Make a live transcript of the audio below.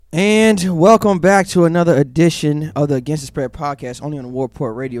And welcome back to another edition of the Against the Spread podcast, only on the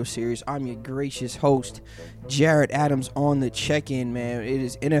Warport Radio Series. I'm your gracious host, Jared Adams, on the check-in, man. It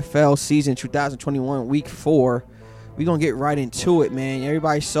is NFL season 2021, week 4. We're going to get right into it, man.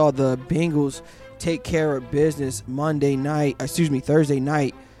 Everybody saw the Bengals take care of business Thursday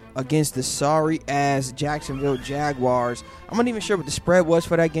night against the sorry-ass Jacksonville Jaguars. I'm not even sure what the spread was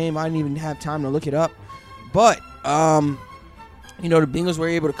for that game. I didn't even have time to look it up. But, the Bengals were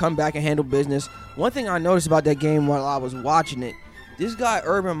able to come back and handle business. One thing I noticed about that game while I was watching it, this guy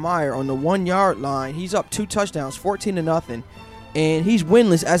Urban Meyer on the 1-yard line, he's up 2 touchdowns, 14-0, and he's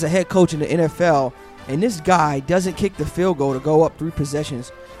winless as a head coach in the NFL. And this guy doesn't kick the field goal to go up 3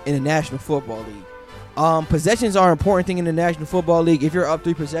 possessions in the National Football League. Possessions are an important thing in the National Football League. If you're up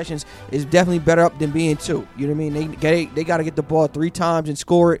 3 possessions, it's definitely better up than being 2. You know what I mean? They got to get the ball 3 times and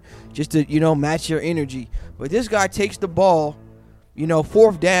score it just to, match your energy. But this guy takes the ball,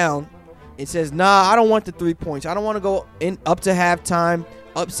 4th down, and says, nah, I don't want the 3 points. I don't want to go in up to halftime,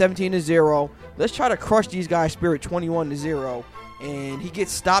 up 17-0. Let's try to crush these guys' spirit 21-0. And he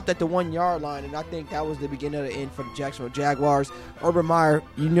gets stopped at the 1-yard line, and I think that was the beginning of the end for the Jacksonville Jaguars. Urban Meyer,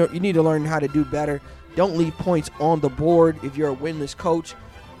 you need to learn how to do better. Don't leave points on the board if you're a winless coach.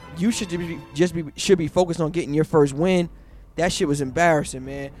 You should be focused on getting your first win. That shit was embarrassing,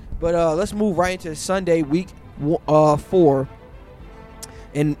 man. But let's move right into Sunday, week 4.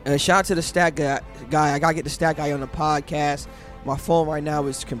 And shout out to the stat guy. I got to get the stat guy on the podcast. My phone right now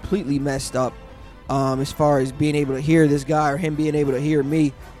is completely messed up as far as being able to hear this guy or him being able to hear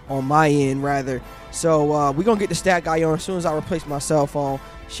me on my end, rather. So we're going to get the stat guy on as soon as I replace my cell phone.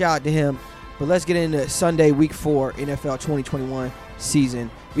 Shout out to him. But let's get into Sunday, week 4, NFL 2021 season.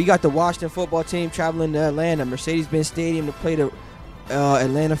 We got the Washington football team traveling to Atlanta, Mercedes-Benz Stadium, to play the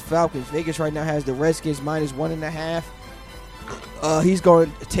Atlanta Falcons. Vegas right now has the Redskins minus 1.5. He's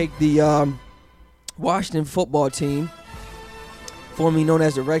going to take the Washington football team, formerly known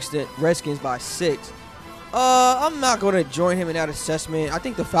as the Redskins, by 6. I'm not going to join him in that assessment. I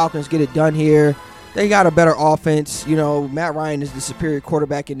think the Falcons get it done here. They got a better offense. Matt Ryan is the superior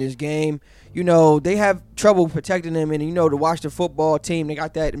quarterback in this game. They have trouble protecting him, and, the Washington football team, they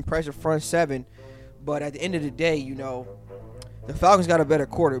got that impressive front 7. But at the end of the day, the Falcons got a better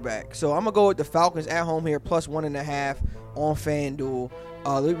quarterback. So I'm going to go with the Falcons at home here, plus 1.5 on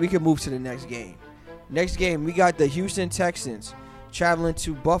FanDuel. We can move to the next game. Next game, we got the Houston Texans traveling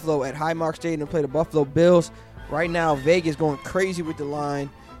to Buffalo at Highmark Stadium to play the Buffalo Bills. Right now, Vegas going crazy with the line.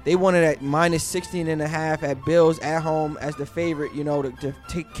 They won it at minus 16.5 at Bills at home as the favorite, to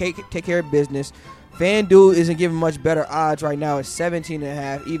take care of business. FanDuel isn't giving much better odds right now. It's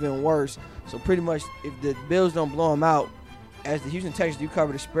 17.5, even worse. So pretty much if the Bills don't blow them out, as the Houston Texans do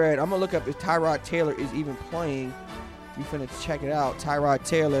cover the spread, I'm going to look up if Tyrod Taylor is even playing. We're finna check it out. Tyrod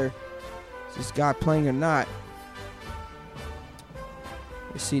Taylor, is this guy playing or not?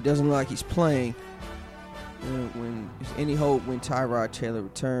 Let's see, it doesn't look like he's playing. When is any hope when Tyrod Taylor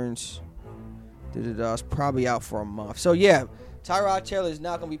returns? It's probably out for a month. So yeah, Tyrod Taylor is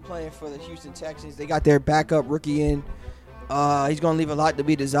not going to be playing for the Houston Texans. They got their backup rookie in. He's going to leave a lot to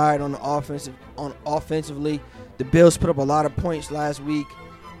be desired on the offensively. The Bills put up a lot of points last week.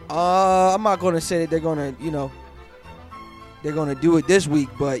 I'm not going to say that they're going to, they're going to do it this week,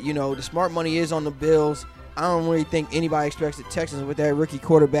 but, the smart money is on the Bills. I don't really think anybody expects the Texans with that rookie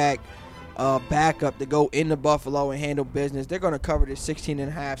quarterback backup to go into Buffalo and handle business. They're going to cover this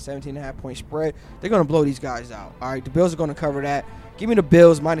 16.5, 17.5 point spread. They're going to blow these guys out. All right, the Bills are going to cover that. Give me the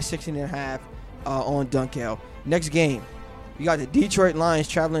Bills minus 16.5 on Dunkel. Next game, you got the Detroit Lions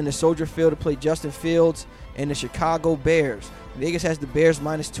traveling to Soldier Field to play Justin Fields and the Chicago Bears. Vegas has the Bears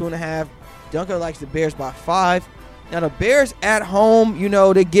minus 2.5. Dunkel likes the Bears by 5. Now, the Bears at home,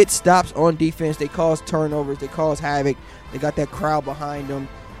 they get stops on defense. They cause turnovers. They cause havoc. They got that crowd behind them.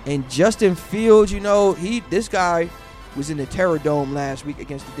 And Justin Fields, this guy was in the Terror Dome last week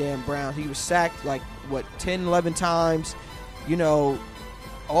against the damn Browns. He was sacked 10, 11 times.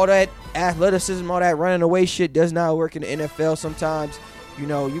 All that athleticism, all that running away shit does not work in the NFL sometimes. You're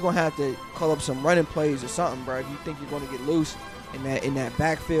going to have to call up some running plays or something, bro, if you think you're going to get loose in that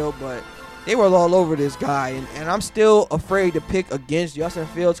backfield. But they were all over this guy, and I'm still afraid to pick against Justin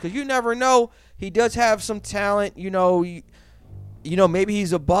Fields because you never know. He does have some talent, maybe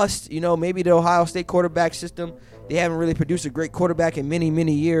he's a bust. Maybe the Ohio State quarterback system, they haven't really produced a great quarterback in many,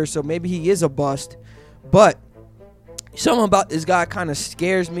 many years, so maybe he is a bust. But something about this guy kind of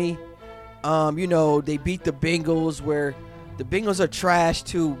scares me. They beat the Bengals, where the Bengals are trash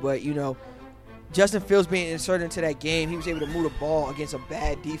too, but, Justin Fields being inserted into that game, he was able to move the ball against a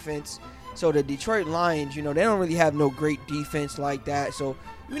bad defense. So the Detroit Lions, they don't really have no great defense like that. So,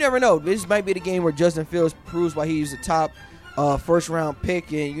 you never know. This might be the game where Justin Fields proves why he's the top first-round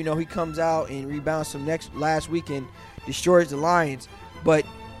pick, and, he comes out and rebounds from last week and destroys the Lions. But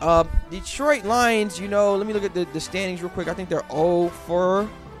Detroit Lions, let me look at the standings real quick. I think they're 0-3,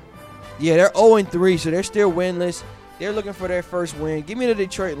 so they're still winless. They're looking for their first win. Give me the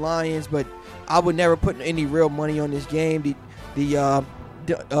Detroit Lions, but I would never put any real money on this game. The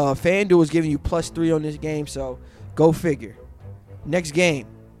FanDuel is giving you +3 on this game, so go figure. Next game,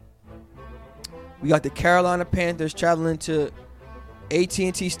 we got the Carolina Panthers traveling to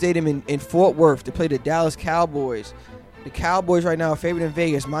AT&T Stadium in Fort Worth to play the Dallas Cowboys. The Cowboys right now are favored in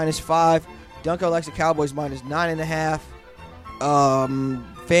Vegas, -5. Duncan likes the Cowboys -9.5.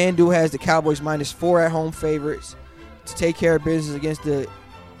 FanDuel has the Cowboys -4 at home favorites to take care of business against the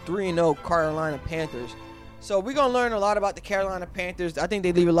 3-0 Carolina Panthers. So we're going to learn a lot about the Carolina Panthers. I think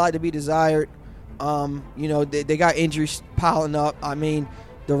they leave a lot to be desired. They got injuries piling up. I mean,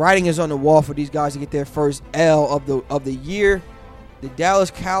 the writing is on the wall for these guys to get their first L of the year. The Dallas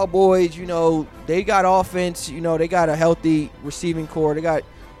Cowboys, they got offense. They got a healthy receiving core. They got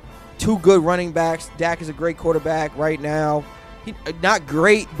 2 good running backs. Dak is a great quarterback right now. Not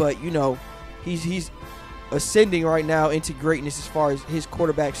great, but, he's ascending right now into greatness as far as his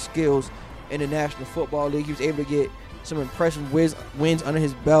quarterback skills in the National Football League. He was able to get some impressive wins under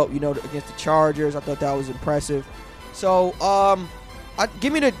his belt, against the Chargers. I thought that was impressive. So,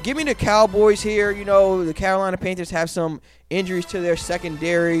 give me the Cowboys here. The Carolina Panthers have some injuries to their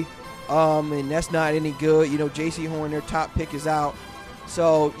secondary, and that's not any good. J.C. Horn, their top pick, is out.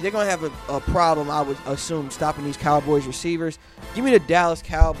 So they're going to have a problem, I would assume, stopping these Cowboys receivers. Give me the Dallas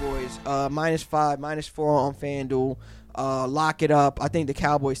Cowboys, -5, -4 on FanDuel. Lock it up. I think the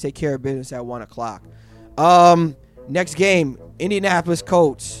Cowboys take care of business at 1 o'clock. Next game, Indianapolis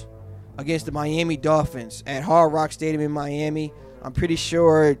Colts against the Miami Dolphins at Hard Rock Stadium in Miami. I'm pretty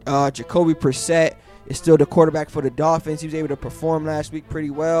sure Jacoby Brissett is still the quarterback for the Dolphins. He was able to perform last week pretty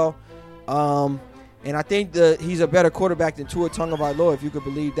well. And I think he's a better quarterback than Tua Tagovailoa, if you could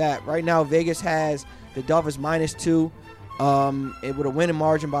believe that. Right now, Vegas has the Dolphins -2, and with a winning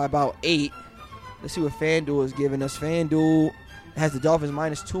margin by about 8. Let's see what FanDuel is giving us. FanDuel has the Dolphins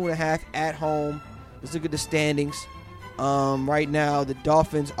 -2.5 at home. Let's look at the standings. Right now, the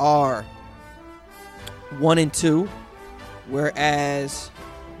Dolphins are 1-2, whereas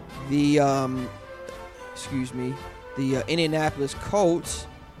the Indianapolis Colts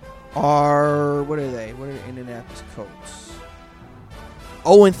are, what are they? What are the Indianapolis Colts?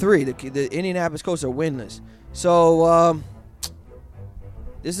 0-3. The Indianapolis Colts are winless. So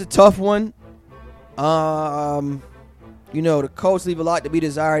this is a tough one. The Colts leave a lot to be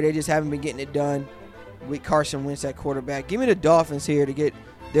desired. They just haven't been getting it done with Carson Wentz at quarterback. Give me the Dolphins here to get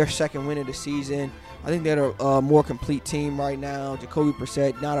their second win of the season. I think they're a more complete team right now. Jacoby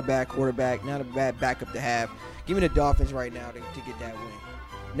Brissett, not a bad quarterback, not a bad backup to have. Give me the Dolphins right now to get that win.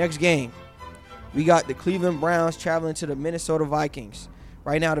 Next game, we got the Cleveland Browns traveling to the Minnesota Vikings.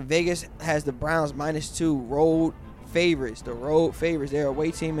 Right now, the Vegas has the Browns -2 road favorites. The road favorites, they're a away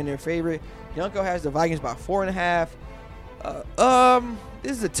team and their favorite. Yunko has the Vikings by 4.5.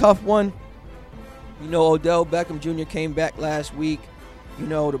 This is a tough one. Odell Beckham Jr. came back last week.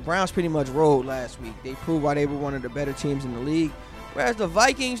 The Browns pretty much rolled last week. They proved why they were one of the better teams in the league. Whereas the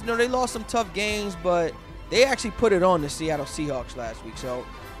Vikings, they lost some tough games, but they actually put it on the Seattle Seahawks last week. So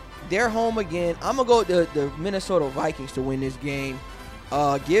they're home again. I'm going to go with the Minnesota Vikings to win this game.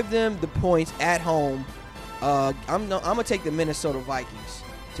 Give them the points at home. I'm going to take the Minnesota Vikings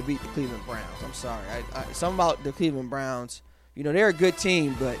to beat the Cleveland Browns. I'm sorry. Something about the Cleveland Browns, they're a good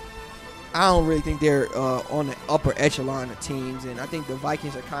team, but I don't really think they're on the upper echelon of teams, and I think the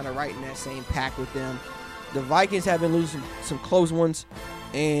Vikings are kind of right in that same pack with them. The Vikings have been losing some close ones,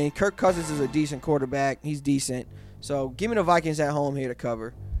 and Kirk Cousins is a decent quarterback. He's decent. So give me the Vikings at home here to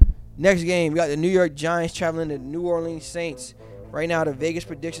cover. Next game, we got the New York Giants traveling to the New Orleans Saints. Right now, the Vegas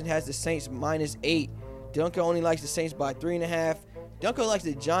prediction has the Saints -8. Duncan only likes the Saints by 3.5. Duncan likes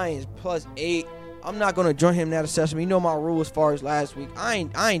the Giants +8. I'm not gonna join him in that assessment. My rule as far as last week. I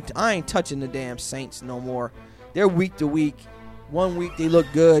ain't touching the damn Saints no more. They're week to week. One week they look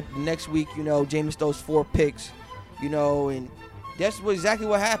good. The next week, Jameis throws 4 picks. And that's exactly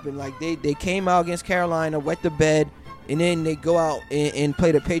what happened. Like they came out against Carolina, wet the bed, and then they go out and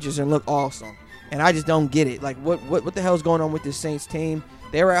play the Patriots and look awesome. And I just don't get it. Like what the hell's going on with this Saints team?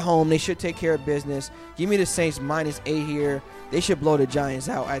 They're at home. They should take care of business. Give me the Saints -8 here. They should blow the Giants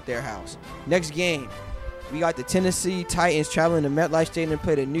out at their house. Next game, we got the Tennessee Titans traveling to MetLife Stadium to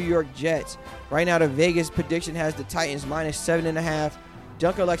play the New York Jets. Right now, the Vegas prediction has the Titans -7.5.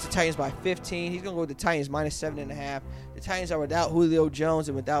 Dunker likes the Titans by 15. He's going to go with the Titans minus 7.5. The Titans are without Julio Jones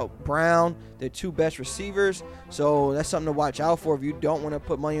and without Brown, their two best receivers. So that's something to watch out for if you don't want to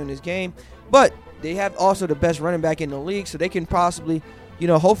put money on this game. But they have also the best running back in the league, so they can possibly,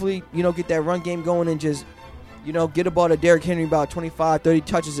 hopefully, get that run game going and just, get a ball to Derrick Henry about 25, 30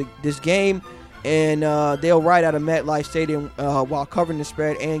 touches this game. And they'll ride out of MetLife Stadium while covering the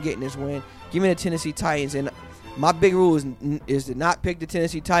spread and getting this win. Give me the Tennessee Titans. And my big rule is to not pick the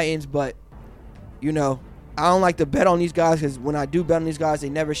Tennessee Titans, but, I don't like to bet on these guys because when I do bet on these guys, they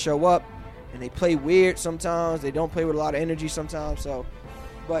never show up. And they play weird sometimes. They don't play with a lot of energy sometimes.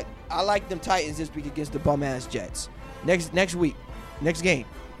 But I like them Titans this week against the bum-ass Jets. Next game,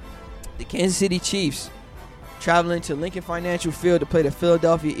 the Kansas City Chiefs traveling to Lincoln Financial Field to play the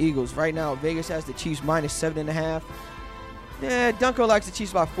Philadelphia Eagles. Right now, Vegas has the Chiefs minus 7.5. Yeah, Dunko likes the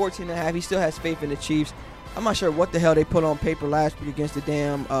Chiefs by 14.5. He still has faith in the Chiefs. I'm not sure what the hell they put on paper last week against the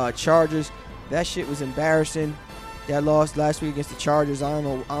damn Chargers. That shit was embarrassing. That loss last week against the Chargers. I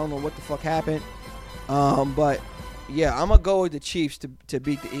don't know what the fuck happened. But yeah, I'm gonna go with the Chiefs to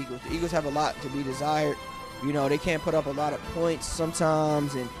beat the Eagles. The Eagles have a lot to be desired. They can't put up a lot of points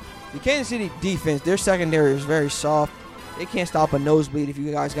sometimes, and the Kansas City defense, their secondary is very soft. They can't stop a nosebleed if you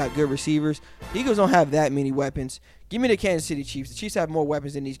guys got good receivers. The Eagles don't have that many weapons. Give me the Kansas City Chiefs. The Chiefs have more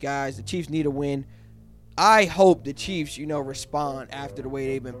weapons than these guys. The Chiefs need a win. I hope the Chiefs, respond after the way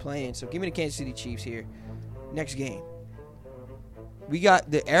they've been playing. So give me the Kansas City Chiefs here. Next game. We got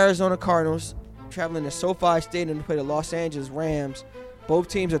the Arizona Cardinals traveling to SoFi Stadium to play the Los Angeles Rams. Both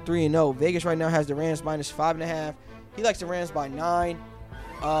teams are 3-0. Vegas right now has the Rams minus 5.5. He likes the Rams by 9.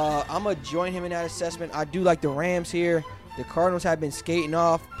 I'm going to join him in that assessment. I do like the Rams here. The Cardinals have been skating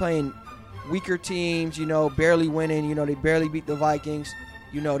off, playing weaker teams, barely winning. They barely beat the Vikings.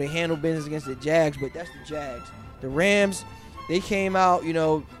 They handle business against the Jags, but that's the Jags. The Rams, they came out,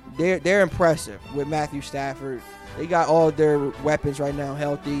 they're impressive with Matthew Stafford. They got all their weapons right now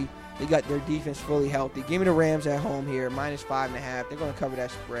healthy. They got their defense fully healthy. Give me the Rams at home here, minus 5.5. They're going to cover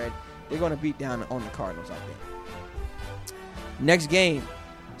that spread. They're going to beat down on the Cardinals, I think. Next game,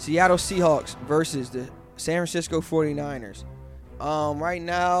 Seattle Seahawks versus the San Francisco 49ers. Right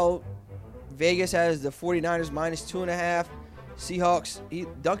now, Vegas has the 49ers minus 2.5. Seahawks,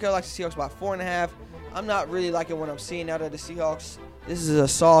 Duncan likes the Seahawks by 4.5. I'm not really liking what I'm seeing out of the Seahawks. This is a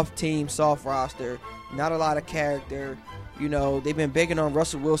soft team, soft roster. Not a lot of character. They've been begging on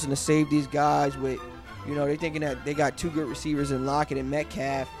Russell Wilson to save these guys with, they're thinking that they got two good receivers in Lockett and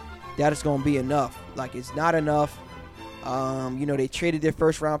Metcalf. That is going to be enough. Like, it's not enough. They traded their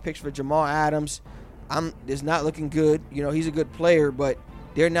first-round picks for Jamal Adams. It's not looking good. He's a good player, but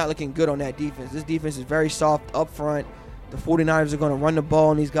they're not looking good on that defense. This defense is very soft up front. The 49ers are going to run the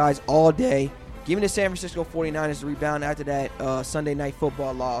ball on these guys all day. Give me the San Francisco 49ers to rebound after that Sunday Night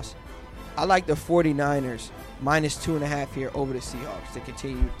Football loss. I like the 49ers minus 2.5 here over the Seahawks to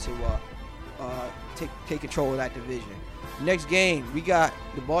continue to take control of that division. Next game, we got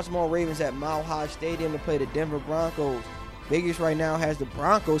the Baltimore Ravens at Mile High Stadium to play the Denver Broncos. Vegas right now has the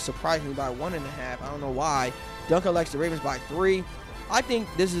Broncos surprisingly by 1.5. I don't know why. Duncan likes the Ravens by 3. I think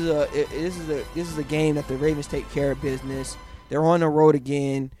this is a game that the Ravens take care of business. They're on the road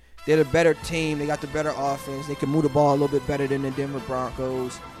again. They're the better team. They got the better offense. They can move the ball a little bit better than the Denver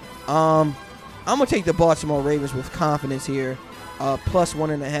Broncos. I'm gonna take the Baltimore Ravens with confidence here, plus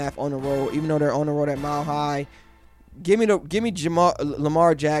 1.5 on the road. Even though they're on the road at Mile High, give me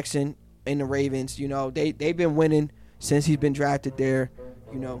Lamar Jackson and the Ravens. They've been winning since he's been drafted there.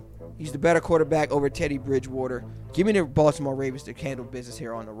 He's the better quarterback over Teddy Bridgewater. Give me the Baltimore Ravens to handle business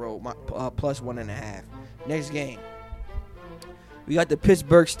here on the road, plus 1.5. Next game, we got the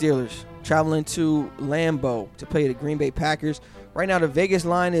Pittsburgh Steelers traveling to Lambeau to play the Green Bay Packers. Right now, the Vegas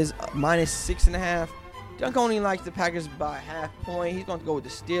line is minus 6.5. Dunk only likes the Packers by a half point. He's going to go with the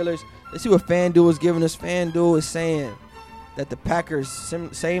Steelers. Let's see what FanDuel is giving us. FanDuel is saying that the Packers,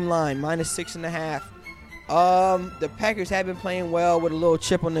 same line, minus 6.5. The Packers have been playing well with a little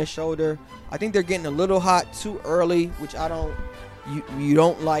chip on their shoulder. I think they're getting a little hot too early, which you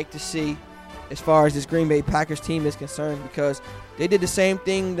don't like to see as far as this Green Bay Packers team is concerned, because they did the same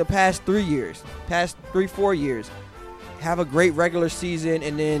thing the past 4 years. Have a great regular season,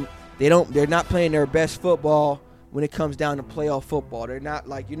 and then they're not playing their best football when it comes down to playoff football. They're not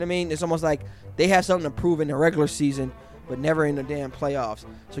like, you know what I mean? It's almost like they have something to prove in the regular season, but never in the damn playoffs.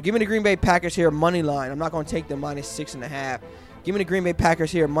 So give me the Green Bay Packers here, money line. I'm not going to take the minus 6.5. Give me the Green Bay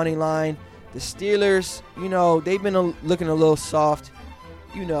Packers here, money line. The Steelers, they've been looking a little soft.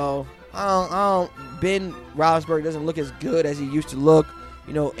 Ben Roethlisberger doesn't look as good as he used to look.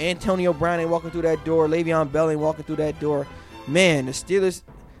 Antonio Brown ain't walking through that door. Le'Veon Bell ain't walking through that door. man, the Steelers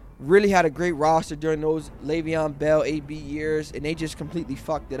really had a great roster during those Le'Veon Bell, AB years, and they just completely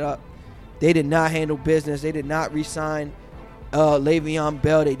fucked it up. They did not handle business. They did not re-sign Le'Veon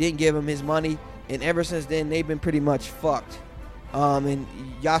Bell. They didn't give him his money, and ever since then, they've been pretty much fucked. And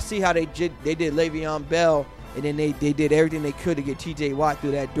y'all see how they did Le'Veon Bell, and then they did everything they could to get T.J. Watt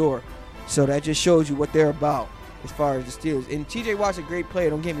through that door. So that just shows you what they're about as far as the Steelers. And T.J. Watt's a great player,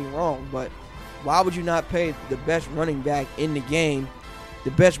 don't get me wrong, but why would you not pay the best running back in the game,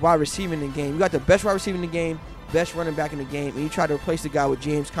 the best wide receiver in the game? You got the best wide receiver in the game, best running back in the game, and you try to replace the guy with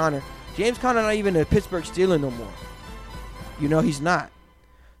James Conner. James Conner not even a Pittsburgh Steeler no more. You know, he's not.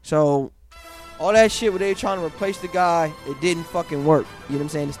 So all that shit where they were trying to replace the guy, it didn't fucking work. You know what I'm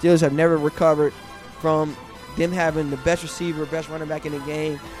saying? The Steelers have never recovered from them having the best receiver, best running back in the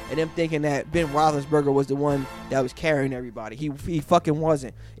game, and them thinking that Ben Roethlisberger was the one that was carrying everybody. He fucking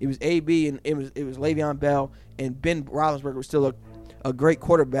wasn't. It was AB and it was Le'Veon Bell, and Ben Roethlisberger was still a great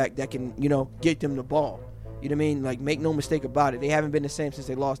quarterback that can, you know, get them the ball. You know what I mean? Like, make no mistake about it. They haven't been the same since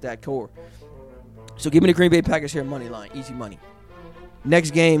they lost that core. So give me the Green Bay Packers here, money line, easy money.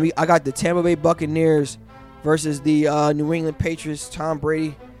 Next game, I got the Tampa Bay Buccaneers versus the New England Patriots. Tom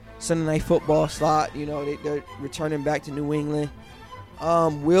Brady, Sunday Night Football slot. You know, they're returning back to New England.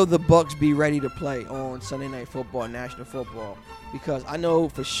 Will the Bucs be ready to play on Sunday Night Football, National Football? Because I know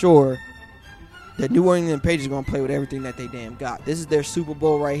for sure that New England Patriots are going to play with everything that they damn got. This is their Super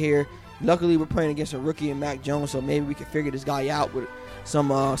Bowl right here. Luckily, we're playing against a rookie in Mac Jones, so maybe we can figure this guy out with some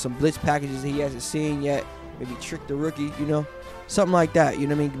blitz packages he hasn't seen yet. Maybe trick the rookie, you know, something like that. You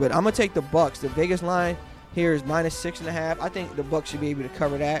know what I mean? But I'm gonna take the Bucs. The Vegas line here is -6.5. I think the Bucs should be able to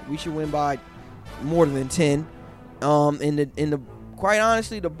cover that. We should win by more than 10. Quite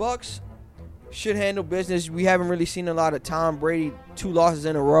honestly, the Bucs should handle business. We haven't really seen a lot of Tom Brady 2 losses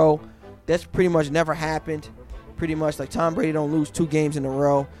in a row. That's pretty much never happened. Pretty much, like, Tom Brady don't lose 2 games in a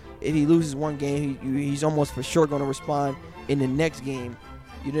row. If he loses one game, he's almost for sure going to respond in the next game.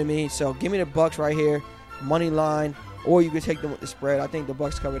 You know what I mean? So give me the Bucs right here, money line, or you can take them with the spread. I think the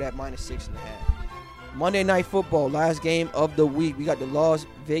Bucs cover that -6.5. Monday Night Football, last game of the week. We got the Las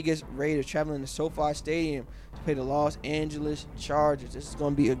Vegas Raiders traveling to SoFi Stadium to play the Los Angeles Chargers. This is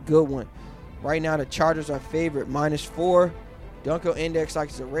going to be a good one. Right now, the Chargers are favorite, -4. Dunkel Index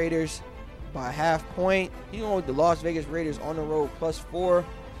likes the Raiders by a half point. You know, with the Las Vegas Raiders on the road +4.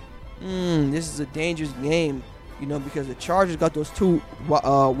 This is a dangerous game, you know, because the Chargers got those 2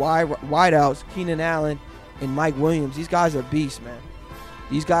 wideouts, Keenan Allen and Mike Williams. These guys are beasts, man.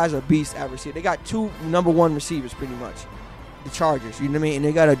 These guys are beasts at receiver. They got 2 number 1 receivers, pretty much, the Chargers. You know what I mean? And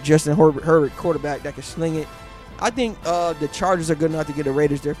they got a Justin Herbert quarterback that can sling it. I think the Chargers are good enough to get the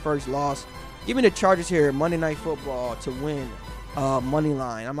Raiders their first loss. Give me the Chargers here, Monday Night Football, to win. Money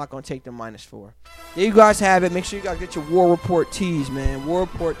line. I'm not going to take them -4. There you guys have it. Make sure you guys get your War Report tees, man. War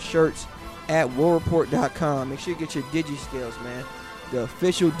Report shirts at warreport.com. Make sure you get your Digi-Scales, man. The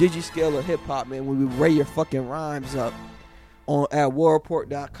official Digi-Scale of hip-hop, man, when we weigh your fucking rhymes up at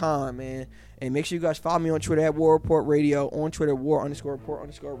warreport.com, man. And make sure you guys follow me on Twitter at War Report Radio, on Twitter,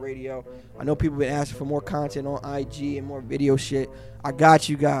 war_report_radio. I know people have been asking for more content on IG and more video shit. I got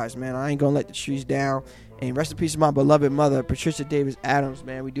you guys, man. I ain't going to let the trees down. And rest in peace to my beloved mother, Patricia Davis Adams,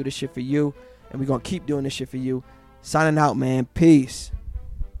 man. We do this shit for you, and we're going to keep doing this shit for you. Signing out, man. Peace.